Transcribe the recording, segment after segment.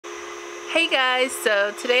Hey guys,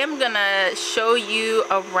 so today I'm gonna show you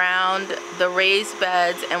around the raised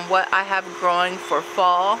beds and what I have growing for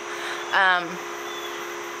fall.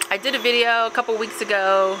 I did a video a couple weeks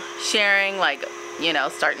ago sharing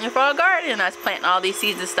starting your fall garden. I was planting all these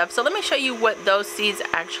seeds and stuff. So let me show you what those seeds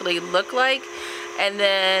actually look like and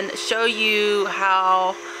then show you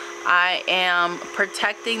how I am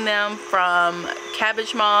protecting them from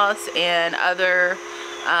cabbage moths and other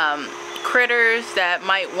critters that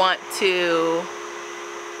might want to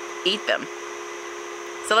eat them.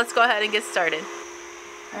 So let's go ahead and get started.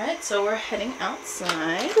 Alright, so we're heading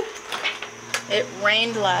outside. It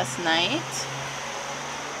rained last night.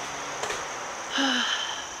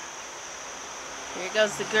 Here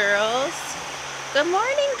goes the girls. Good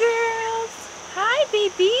morning, girls. Hi,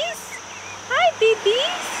 babies. Hi,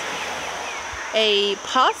 babies. A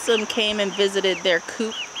possum came and visited their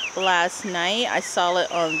coop last night. I saw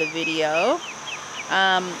it on the video.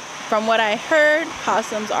 From what I heard,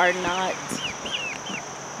 possums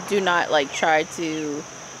do not like try to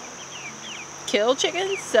kill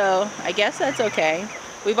chickens, so I guess that's okay.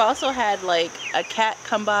 We've also had like a cat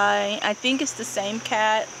come by. I think it's the same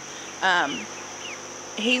cat.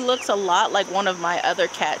 He looks a lot like one of my other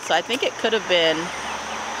cats, so I think it could have been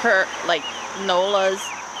her, like Nola's,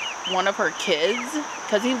 one of her kids,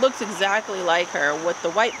 because he looks exactly like her with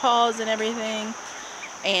the white paws and everything.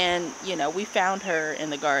 And we found her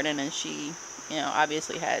in the garden, and she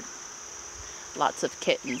obviously had lots of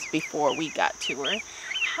kittens before we got to her.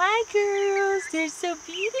 Hi girls, they're so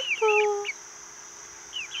beautiful.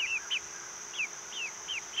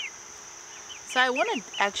 So I want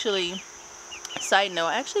to actually, side note,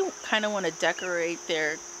 I actually kind of want to decorate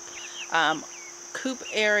their coop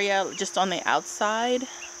area just on the outside.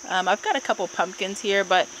 I've got a couple pumpkins here,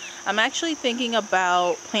 but I'm actually thinking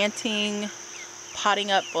about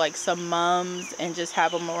potting up like some mums and just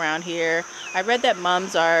have them around here. I read that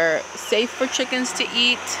mums are safe for chickens to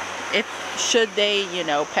eat should they,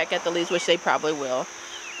 peck at the leaves, which they probably will.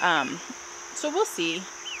 So we'll see.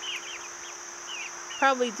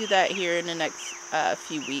 Probably do that here in the next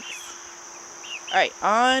few weeks. Alright,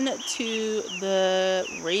 on to the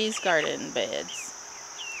raised garden beds.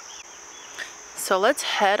 So let's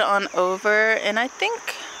head on over, and I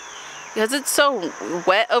think because it's so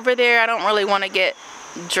wet over there, I don't really want to get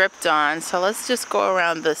dripped on, so let's just go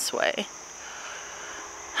around this way.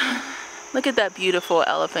 Look at that beautiful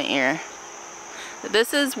elephant ear.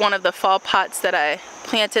 This is one of the fall pots that I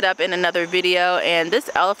planted up in another video, and this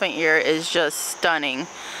elephant ear is just stunning.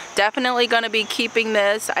 Definitely going to be keeping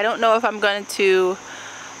this. I don't know if I'm going to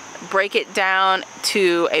break it down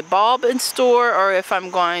to a bulb and store, or if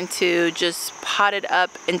I'm going to just pot it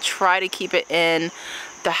up and try to keep it in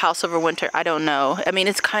the house over winter. I don't know. I mean,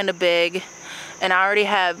 it's kind of big, and I already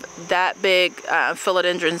have that big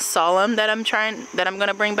philodendron solemn that I'm going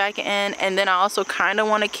to bring back in, and then I also kind of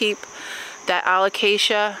want to keep that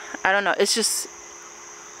alocasia. I don't know. It's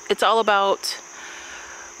all about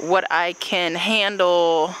what I can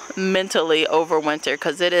handle mentally over winter,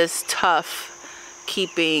 because it is tough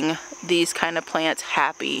keeping these kind of plants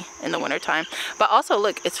happy in the wintertime. But also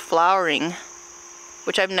look, it's flowering,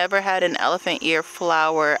 which I've never had an elephant ear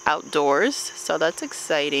flower outdoors, so that's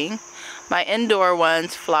exciting. My indoor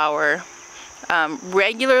ones flower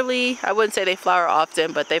regularly. I wouldn't say they flower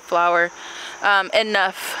often, but they flower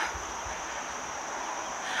enough.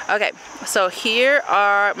 Okay, so here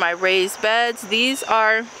are my raised beds. These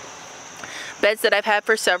are beds that I've had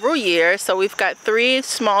for several years. So we've got 3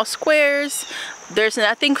 small squares. There's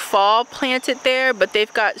nothing fall planted there, but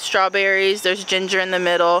they've got strawberries. There's ginger in the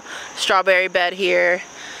middle. Strawberry bed here.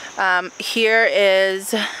 Here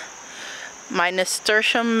is my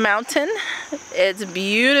nasturtium mountain. It's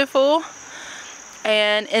beautiful.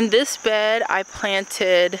 And in this bed I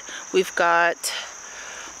planted, we've got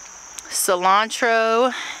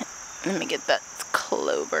cilantro. Let me get that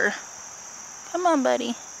clover. Come on,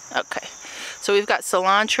 buddy. Okay. So we've got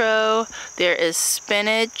cilantro. There is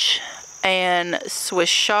spinach and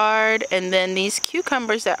Swiss chard, and then these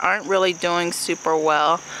cucumbers that aren't really doing super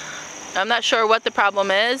well. I'm not sure what the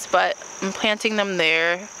problem is, but I'm planting them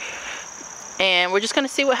there, and we're just gonna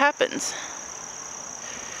see what happens.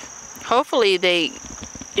 Hopefully they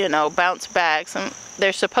bounce back.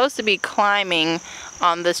 They're supposed to be climbing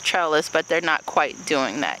on this trellis, but they're not quite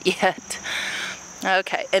doing that yet.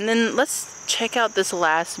 Okay, and then let's check out this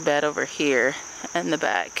last bed over here in the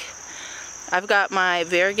back. I've got my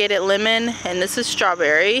variegated lemon, and this is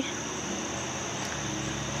strawberry.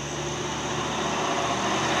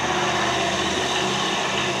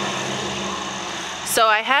 So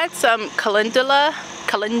I had some calendula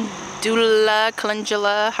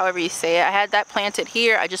calendula, however you say it. I had that planted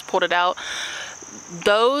here. I just pulled it out.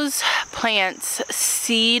 Those plants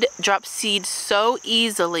drop seed so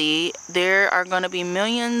easily. There are going to be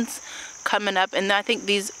millions coming up, and I think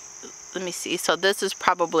these, let me see, so this is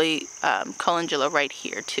probably calendula right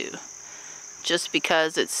here too, just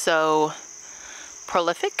because it's so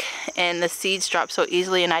prolific and the seeds drop so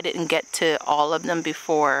easily, and I didn't get to all of them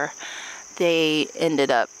before they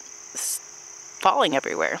ended up falling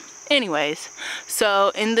everywhere. Anyways,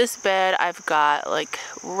 so in this bed I've got like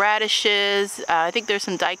radishes, I think there's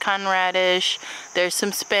some daikon radish, there's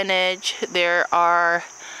some spinach, there are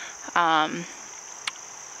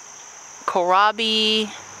kohlrabi,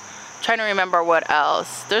 trying to remember what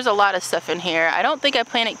else. There's a lot of stuff in here. I don't think I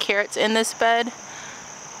planted carrots in this bed,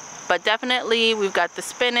 but definitely we've got the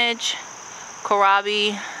spinach,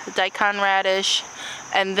 kohlrabi, daikon radish,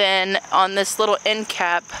 and then on this little end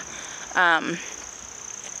cap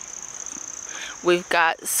we've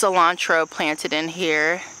got cilantro planted in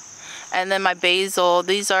here. And then my basil,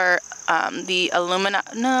 these are the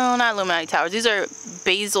not Illuminati towers, these are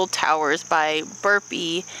basil towers by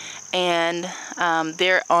Burpee, and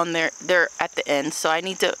they're at the end, so I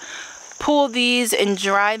need to pull these and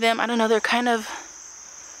dry them. I don't know, they're kind of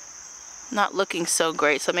not looking so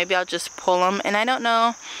great, so maybe I'll just pull them. And I don't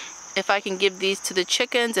know if I can give these to the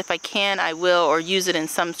chickens. If I can, I will, or use it in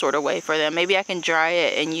some sort of way for them. Maybe I can dry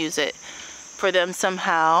it and use it for them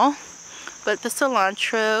somehow. But the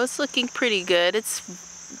cilantro is looking pretty good. It's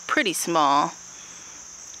pretty small,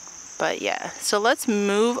 but yeah. So let's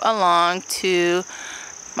move along to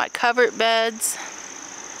my covered beds.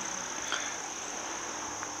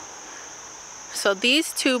 So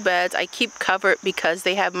these two beds I keep covered because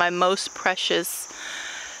they have my most precious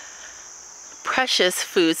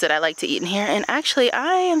foods that I like to eat in here. And actually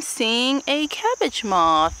I am seeing a cabbage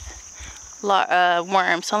moth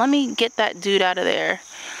worm, so let me get that dude out of there.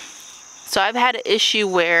 So I've had an issue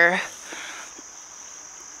where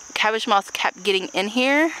cabbage moths kept getting in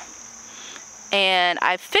here, and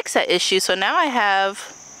I fixed that issue, so now I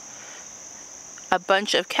have a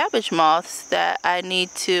bunch of cabbage moths that I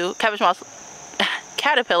need to,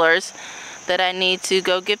 caterpillars that I need to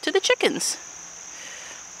go give to the chickens.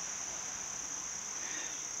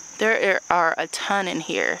 There are a ton in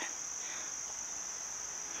here.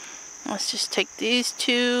 Let's just take these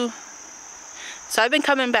two. So I've been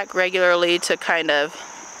coming back regularly to kind of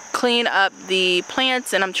clean up the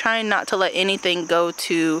plants, and I'm trying not to let anything go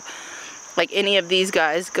to, like any of these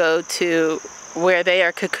guys go to where they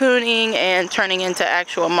are cocooning and turning into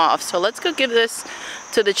actual moths. So let's go give this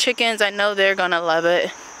to the chickens. I know they're gonna love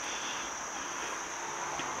it.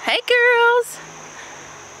 Hey girls,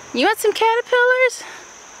 you want some caterpillars?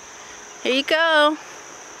 Here you go.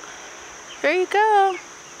 Here you go.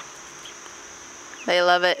 They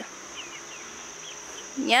love it.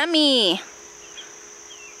 Yummy.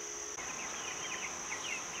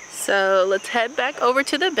 So let's head back over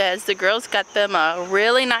to the beds. The girls got them a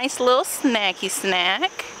really nice little snacky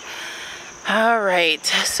snack. Alright,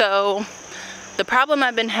 so the problem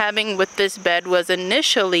I've been having with this bed was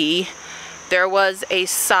initially there was a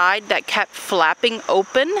side that kept flapping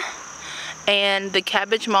open, and the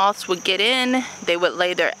cabbage moths would get in, they would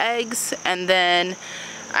lay their eggs, and then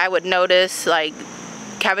I would notice like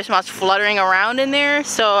cabbage moths fluttering around in there.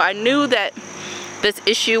 So I knew that this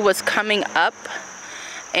issue was coming up,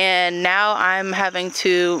 and now I'm having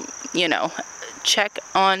to, you know, check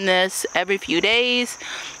on this every few days,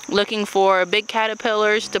 looking for big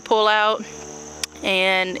caterpillars to pull out,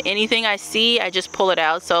 and anything I see I just pull it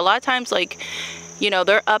out. So a lot of times, like, you know,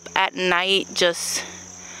 they're up at night just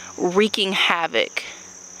wreaking havoc.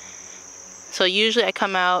 So usually I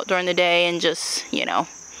come out during the day and just, you know,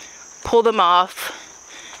 pull them off,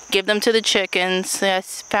 give them to the chickens. I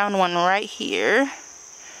found one right here.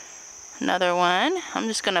 Another one. I'm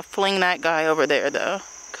just gonna fling that guy over there though,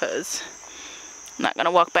 because I'm not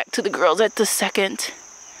gonna walk back to the girls at the second.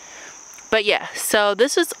 But yeah, so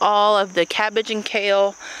this is all of the cabbage and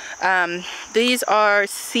kale. These are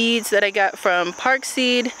seeds that I got from Park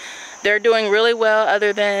Seed. They're doing really well,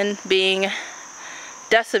 other than being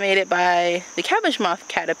decimated by the cabbage moth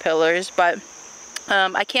caterpillars. But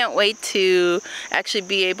I can't wait to actually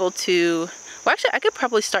be able to, well, actually I could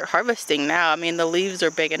probably start harvesting now. I mean, the leaves are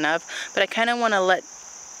big enough, but I kind of want to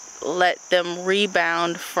let them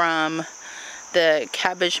rebound from the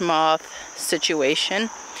cabbage moth situation.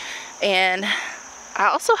 And I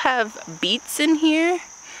also have beets in here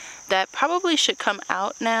that probably should come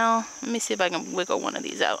out now. Let me see if I can wiggle one of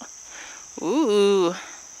these out. Ooh,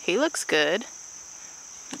 he looks good.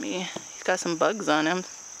 He's got some bugs on him.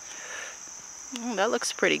 That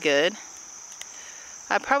looks pretty good.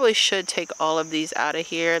 I probably should take all of these out of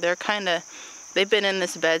here. They've been in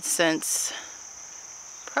this bed since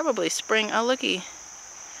probably spring. Oh, looky.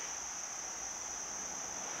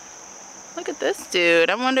 Look at this dude.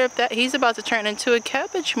 I wonder if he's about to turn into a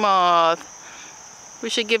cabbage moth. We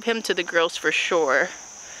should give him to the girls for sure.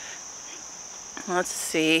 Let's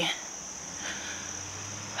see.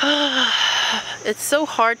 It's so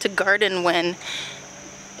hard to garden when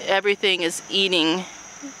everything is eating.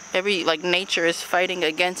 Nature is fighting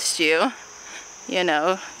against you. You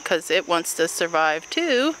know, because it wants to survive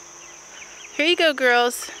too. Here you go,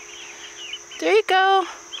 girls. There you go.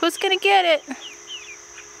 Who's gonna get it?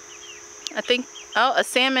 I think, oh, a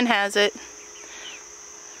salmon has it.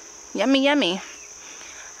 Yummy, yummy.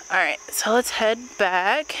 Alright, so let's head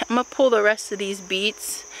back. I'm gonna pull the rest of these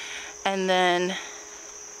beets, and then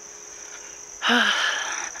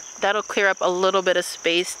that'll clear up a little bit of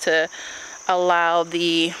space to allow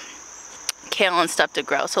the kale and stuff to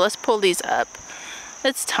grow. So let's pull these up.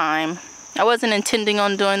 It's time. I wasn't intending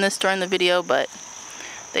on doing this during the video, but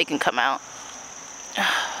they can come out.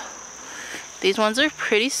 These ones are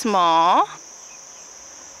pretty small.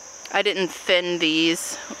 I didn't thin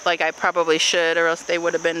these like I probably should, or else they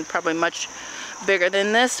would have been probably much bigger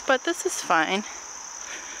than this, but this is fine.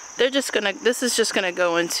 This is just gonna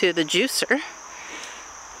go into the juicer.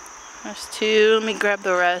 There's two. Let me grab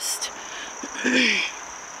the rest.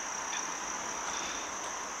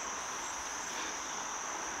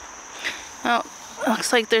 Oh,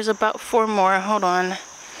 looks like there's about 4 more. Hold on.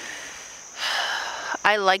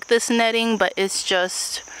 I like this netting, but it's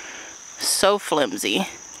just so flimsy.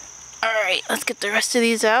 Alright, let's get the rest of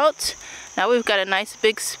these out. Now we've got a nice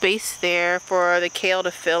big space there for the kale to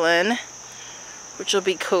fill in, which will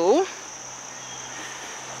be cool.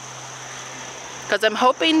 Because I'm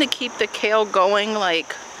hoping to keep the kale going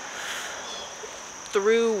like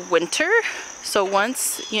through winter. So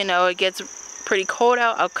once, you know, it gets pretty cold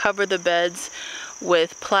out, I'll cover the beds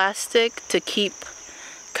with plastic to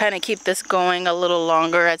kind of keep this going a little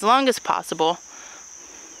longer, as long as possible.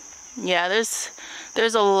 Yeah,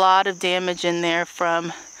 there's a lot of damage in there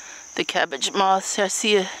from the cabbage moths. I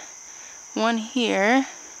see one here.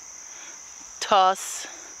 Toss.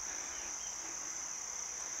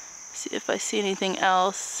 See if I see anything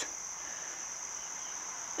else.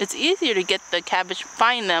 It's easier to get the cabbage,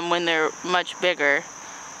 find them when they're much bigger.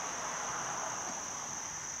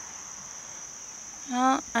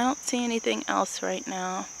 No, I don't see anything else right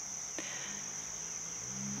now.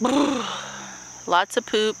 Lots of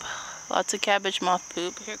poop. Lots of cabbage moth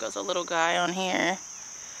poop. Here goes a little guy on here.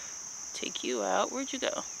 Take you out. Where'd you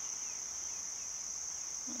go?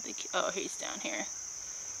 Oh, he's down here.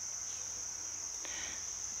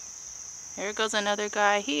 There goes another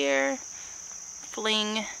guy here.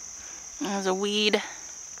 Fling. There's a weed.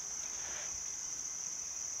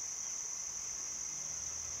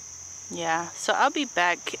 Yeah, so I'll be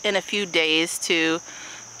back in a few days to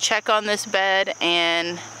check on this bed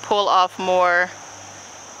and pull off more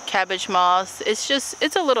cabbage moths.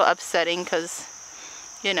 It's a little upsetting because,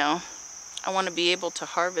 you know, I want to be able to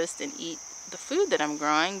harvest and eat the food that I'm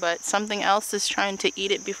growing, but something else is trying to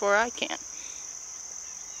eat it before I can.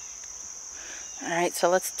 Alright, so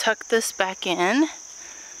let's tuck this back in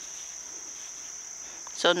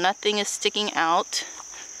so nothing is sticking out,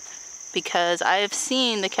 because I have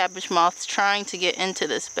seen the cabbage moths trying to get into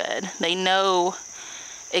this bed. They know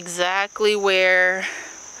exactly where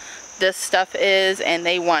this stuff is and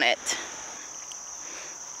they want it.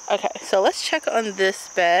 Okay, so let's check on this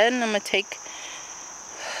bed. I'm gonna take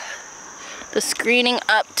the screening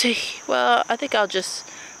up to, well, I think I'll just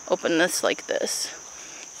open this like this.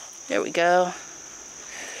 There we go.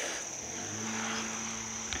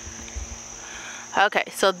 Okay,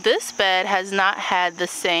 so this bed has not had the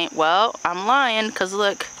same, well, I'm lying, because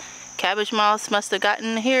look, cabbage moths must have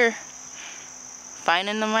gotten here.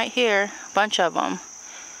 Finding them right here, a bunch of them.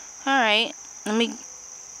 Alright, let me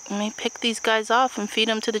pick these guys off and feed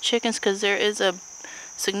them to the chickens, because there is a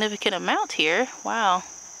significant amount here. Wow.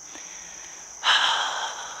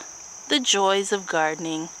 The joys of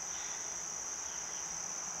gardening.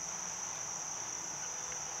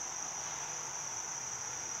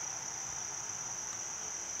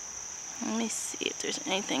 Let me see if there's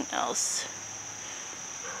anything else.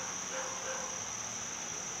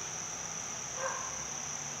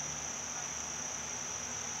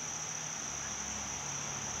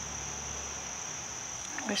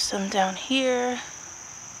 There's some down here.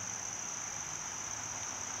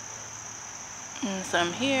 And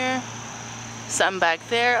some here. Some back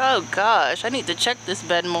there. Oh gosh, I need to check this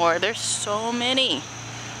bed more. There's so many.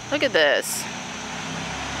 Look at this.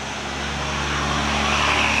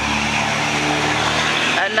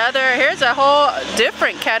 here's a whole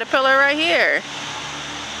different caterpillar right here.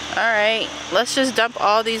 Alright, let's just dump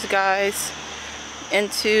all these guys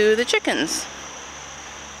into the chickens.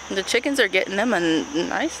 The chickens are getting them a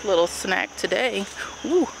nice little snack today.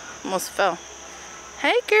 Ooh, almost fell.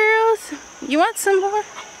 Hey girls, you want some more?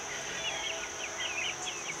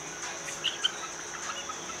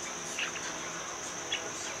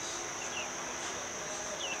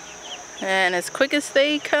 And as quick as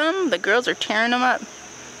they come, the girls are tearing them up.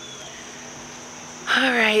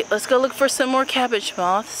 Alright, let's go look for some more cabbage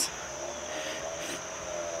moths.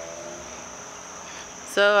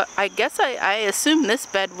 So I guess I assumed this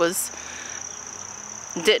bed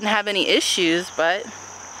didn't have any issues, but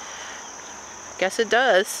I guess it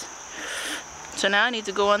does. So now I need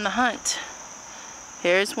to go on the hunt.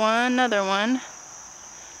 Here's another one.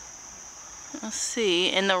 Let's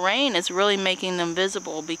see, and the rain is really making them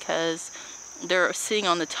visible because they're sitting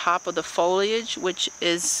on the top of the foliage, which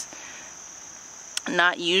is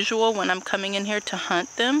not usual when I'm coming in here to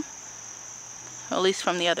hunt them, at least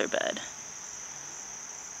from the other bed.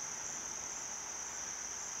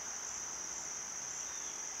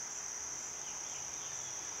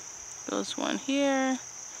 Goes one here.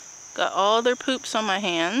 Got all their poops on my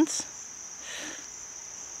hands.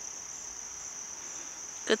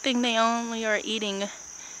 Good thing they only are eating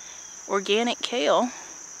organic kale.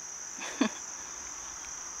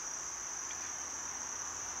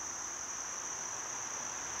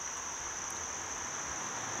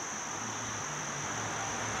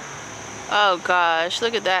 Oh gosh,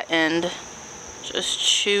 look at that end. Just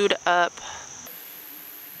chewed up.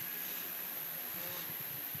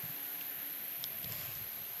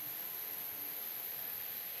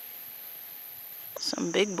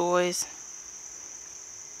 Some big boys.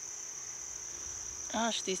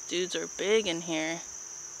 Gosh, these dudes are big in here.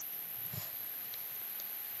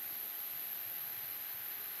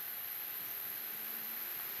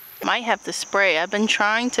 Might have to spray. I've been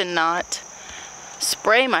trying to not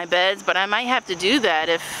spray my beds, but I might have to do that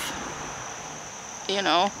if, you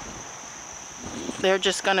know, they're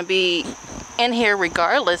just gonna be in here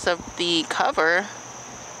regardless of the cover.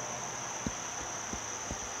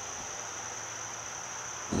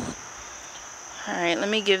 Alright, let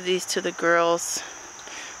me give these to the girls.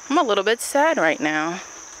 I'm a little bit sad right now.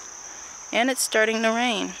 And it's starting to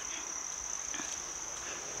rain.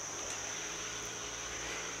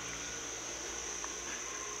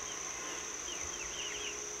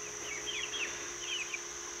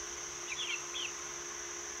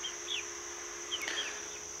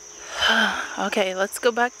 Okay, let's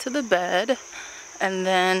go back to the bed. And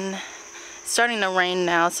then it's starting to rain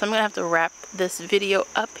now, so I'm gonna have to wrap this video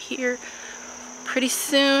up here pretty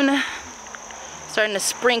soon. Starting to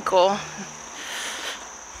sprinkle.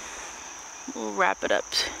 We'll wrap it up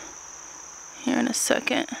here in a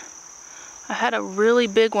second. I had a really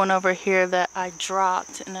big one over here that I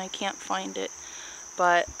dropped and I can't find it,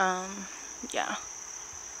 but yeah.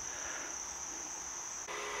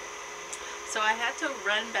 So I had to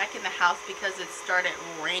run back in the house because it started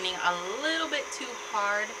raining a little bit too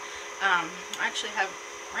hard. I actually have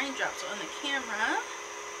raindrops on the camera.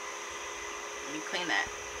 Let me clean that.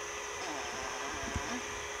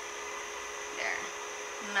 There.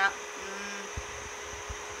 Not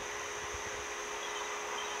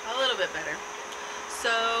a little bit better.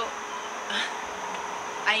 So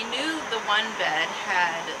I knew the one bed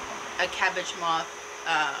had a cabbage moth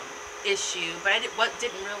issue, but I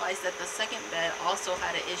didn't realize that the second bed also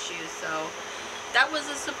had an issue. So that was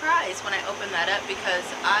a surprise when I opened that up because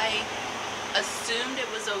I assumed it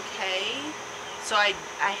was okay. So I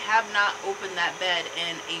have not opened that bed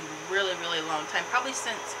in a really, really long time. Probably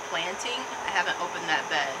since planting, I haven't opened that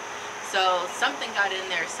bed. So something got in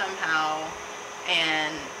there somehow,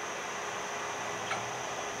 and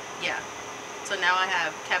yeah. So now I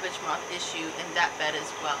have cabbage moth issue in that bed as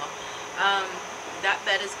well. That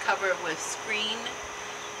bed is covered with screen,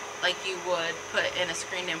 like you would put in a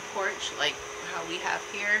screened-in porch, like how we have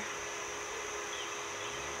here.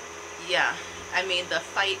 Yeah. I mean, the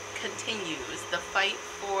fight continues. The fight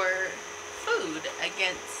for food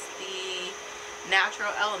against the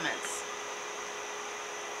natural elements.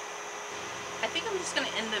 I think I'm just going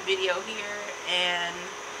to end the video here, and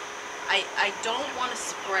I don't want to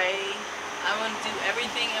spray. I'm going to do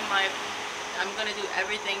everything I'm going to do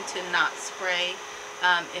everything to not spray.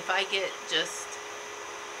 If I get just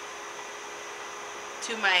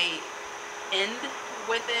to my end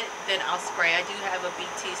with it, then I'll spray. I do have a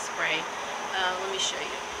BT spray. Let me show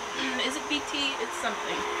you. Is it BT? It's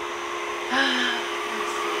something.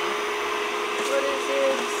 Let's see. What is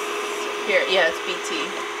it? Here, yeah, it's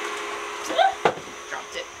BT.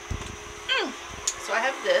 Dropped it. So So I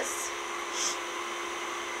have this,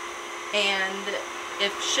 and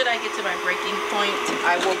should I get to my breaking point,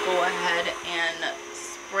 I will go ahead and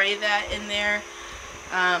spray that in there.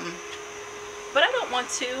 But I don't want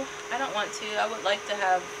to. I would like to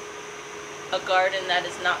have a garden that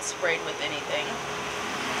is not sprayed with anything.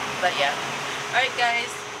 But yeah. Alright guys,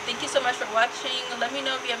 thank you so much for watching. Let me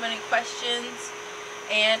know if you have any questions,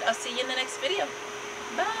 and I'll see you in the next video.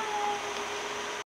 Bye!